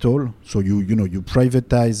tax at all. So you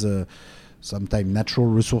privatize sometimes natural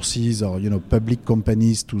resources or public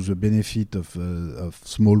companies to the benefit of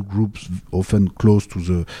small groups, often close to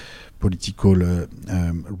the political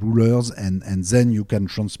rulers, and then you can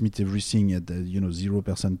transmit everything at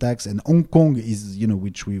 0% tax. And Hong Kong is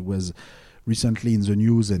which was recently in the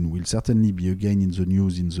news and will certainly be again in the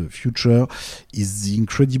news in the future, is the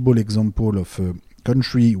incredible example of a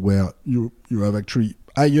country where you have actually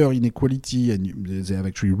higher inequality, and they have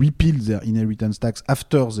actually repealed their inheritance tax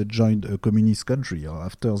after they joined a communist country, or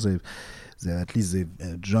after they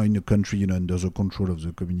joined a country under the control of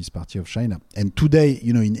the Communist Party of China. And today,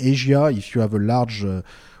 in Asia, if you have a large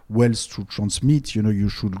wealth to transmit, you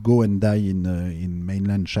should go and die in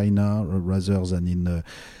mainland China rather than in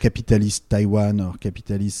capitalist Taiwan or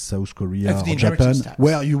capitalist South Korea or Japan,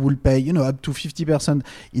 where you will pay up to 50%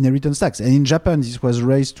 inheritance tax. And in Japan, this was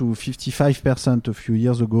raised to 55% a few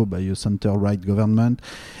years ago by a center-right government.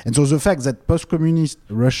 And so the fact that post-communist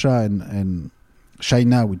Russia and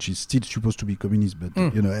China, which is still supposed to be communist, but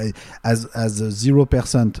as a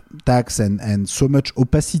 0% tax and so much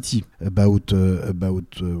opacity about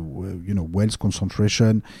wealth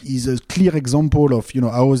concentration, is a clear example of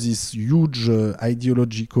how this huge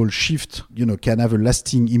ideological shift can have a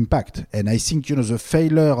lasting impact. And I think the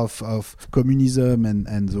failure of communism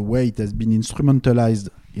and the way it has been instrumentalized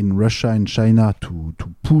in Russia and China to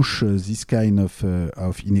push this kind of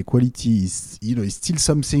inequality is still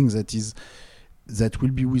something that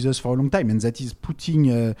will be with us for a long time, and that is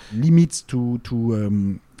putting limits to all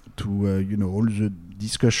the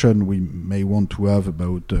discussion we may want to have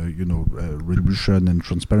about revolution and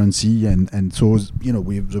transparency, and so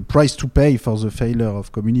with the price to pay for the failure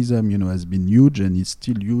of communism has been huge, and it's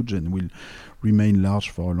still huge and will remain large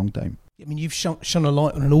for a long time. I mean, you've shone a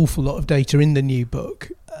light on an awful lot of data in the new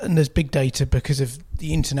book, and there's big data because of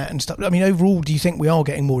the internet and stuff. I mean, overall, do you think we are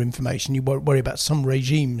getting more information? You worry about some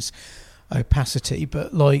regimes' opacity,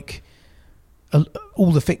 but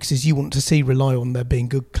all the fixes you want to see rely on there being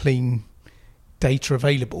good, clean data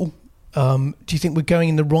available. Do you think we're going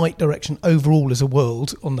in the right direction overall as a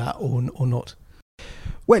world on that, or not?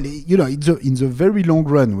 Well, in the very long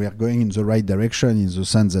run, we are going in the right direction, in the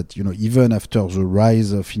sense that even after the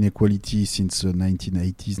rise of inequality since the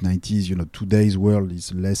 1980s, 90s, today's world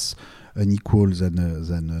is less unequal than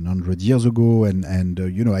 100 years ago, and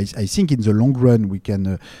I think in the long run we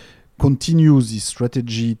can continue this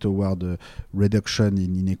strategy toward a reduction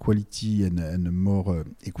in inequality and a more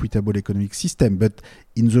equitable economic system. But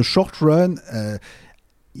in the short run,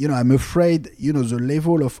 I'm afraid, the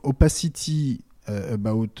level of opacity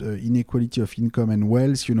about inequality of income and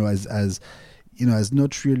wealth, has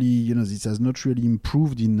not really, this has not really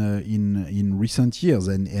improved in recent years,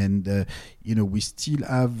 and we still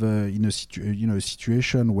have a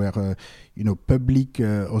situation where public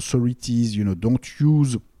authorities don't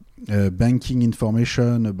use banking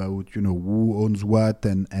information about who owns what,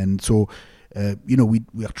 and so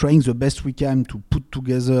we are trying the best we can to put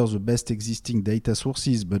together the best existing data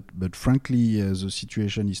sources, but frankly the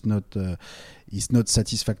situation is not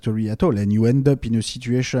satisfactory at all, and you end up in a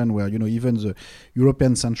situation where even the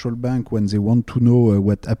European Central Bank, when they want to know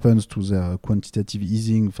what happens to their quantitative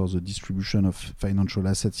easing for the distribution of financial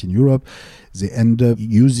assets in Europe, they end up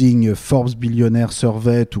using a Forbes billionaire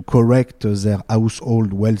survey to correct their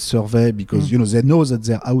household wealth survey, because they know that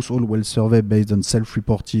their household wealth survey based on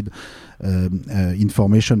self-reported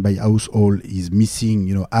information by household is missing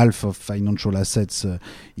half of financial assets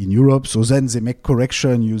in Europe. So then they make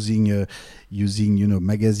correction using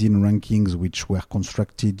magazine rankings which were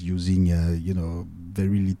constructed using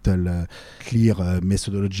very little clear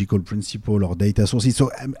methodological principle or data sources.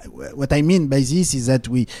 So what I mean by this is that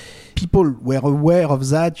people were aware of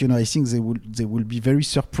that. I think they will be very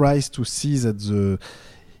surprised to see that the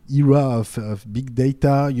era of big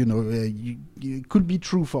data, it could be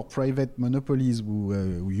true for private monopolies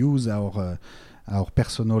who use our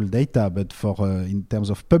personal data, but for in terms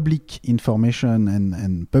of public information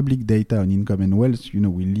and public data on income and wealth,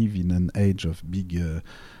 we live in an age of big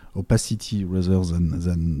opacity rather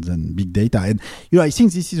than big data. And I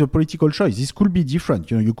think this is a political choice. This could be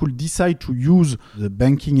different. You could decide to use the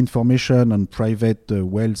banking information on private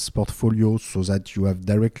wealth portfolios so that you have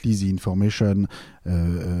directly the information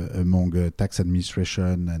among tax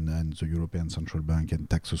administration and the European Central Bank and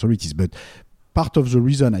tax authorities. But part of the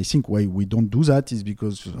reason I think why we don't do that is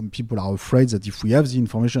because some people are afraid that if we have the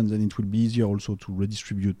information, then it will be easier also to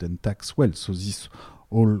redistribute and tax wealth. So this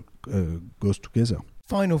all goes together.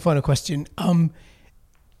 Final question.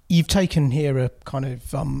 You've taken here a kind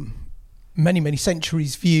of many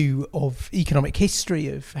centuries view of economic history,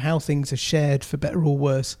 of how things are shared for better or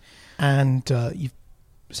worse, and you've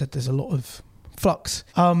said there's a lot of flux.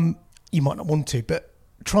 You might not want to, but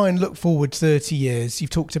try and look forward 30 years.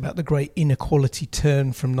 You've talked about the great inequality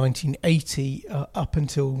turn from 1980 up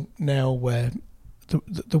until now, where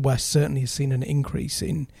the West certainly has seen an increase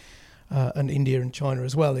in, and India and China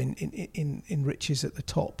as well, in riches at the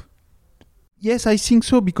top. Yes, I think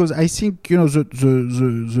so, because I think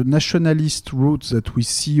the nationalist route that we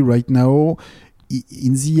see right now,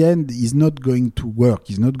 in the end, is not going to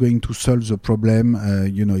work. Is not going to solve the problem.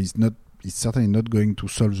 It's certainly not going to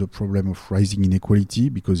solve the problem of rising inequality,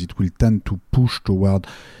 because it will tend to push toward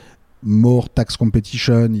more tax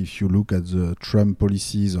competition. If you look at the Trump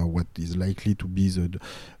policies or what is likely to be the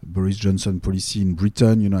Boris Johnson policy in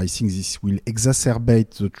Britain, I think this will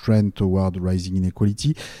exacerbate the trend toward rising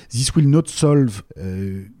inequality. This will not solve,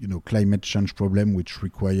 climate change problem, which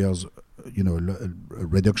requires, a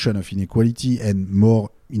reduction of inequality and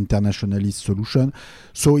more internationalist solution.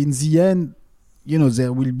 So in the end,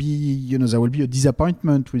 there will be a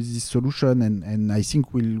disappointment with this solution, and I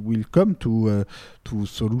think we'll come to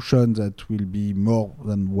solutions that will be more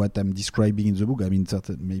than what I'm describing in the book. I mean,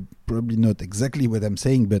 probably not exactly what I'm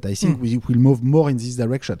saying, but I think we will move more in this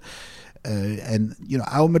direction. And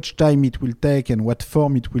how much time it will take, and what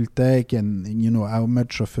form it will take, and how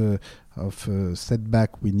much of a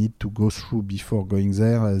setback we need to go through before going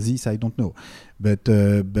there. This I don't know, but.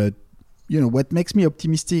 What makes me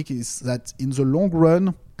optimistic is that in the long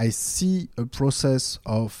run, I see a process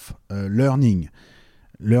of learning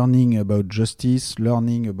about justice,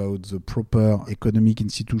 learning about the proper economic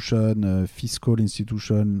institution, fiscal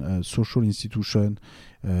institution, social institution,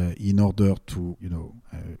 in order to,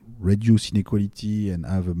 reduce inequality and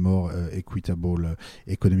have a more equitable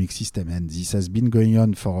economic system. And this has been going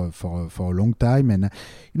on for a long time. And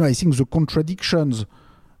I think the contradictions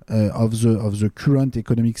of the current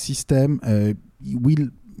economic system will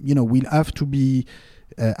have to be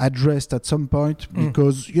addressed at some point,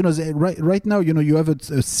 because right now you have a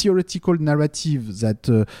theoretical narrative that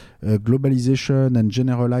globalization and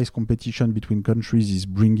generalized competition between countries is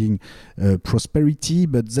bringing prosperity,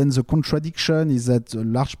 but then the contradiction is that a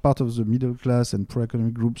large part of the middle class and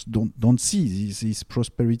pro-economic groups don't see this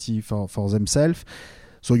prosperity for themselves.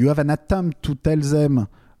 So you have an attempt to tell them,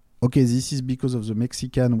 okay, this is because of the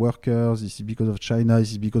Mexican workers, this is because of China,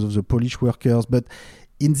 this is because of the Polish workers. But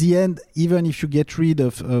in the end, even if you get rid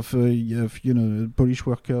of Polish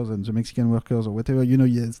workers and the Mexican workers or whatever,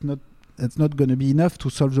 it's not going to be enough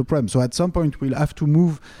to solve the problem. So at some point, we'll have to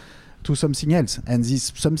move to something else, and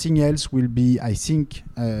this something else will be, I think,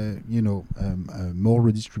 more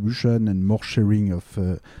redistribution and more sharing of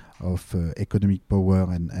economic power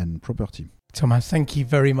and property. Thomas, thank you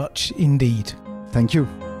very much indeed. Thank you.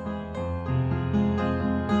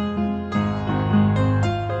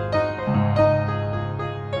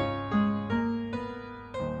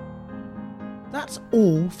 That's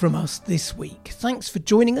all from us this week. Thanks for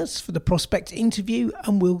joining us for the Prospect interview,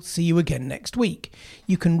 and we'll see you again next week.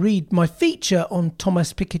 You can read my feature on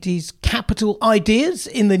Thomas Piketty's capital ideas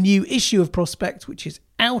in the new issue of Prospect, which is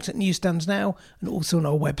out at newsstands now and also on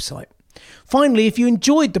our website. Finally, if you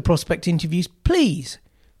enjoyed the Prospect interviews, please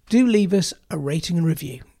do leave us a rating and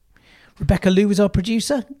review. Rebecca Liu is our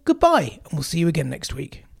producer. Goodbye, and we'll see you again next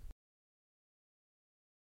week.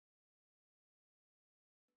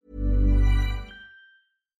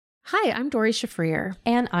 Hi, I'm Dori Shafrir.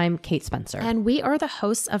 And I'm Kate Spencer. And we are the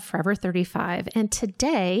hosts of Forever 35. And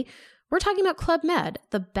today, we're talking about Club Med,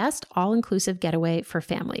 the best all-inclusive getaway for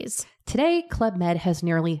families. Today, Club Med has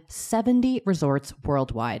nearly 70 resorts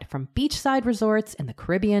worldwide, from beachside resorts in the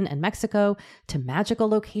Caribbean and Mexico, to magical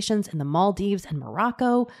locations in the Maldives and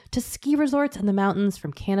Morocco, to ski resorts in the mountains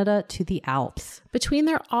from Canada to the Alps. Between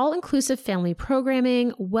their all-inclusive family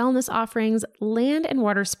programming, wellness offerings, land and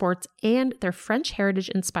water sports, and their French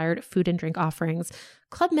heritage-inspired food and drink offerings,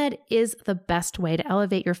 Club Med is the best way to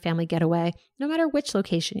elevate your family getaway, no matter which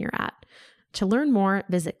location you're at. To learn more,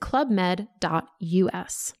 visit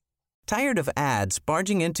clubmed.us. Tired of ads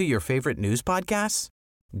barging into your favorite news podcasts?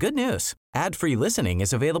 Good news. Ad-free listening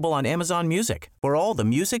is available on Amazon Music for all the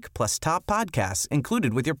music plus top podcasts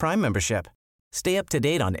included with your Prime membership. Stay up to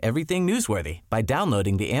date on everything newsworthy by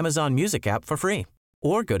downloading the Amazon Music app for free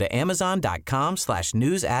or go to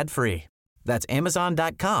amazon.com/news ad free. That's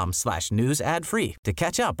amazon.com/news ad free to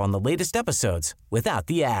catch up on the latest episodes without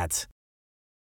the ads.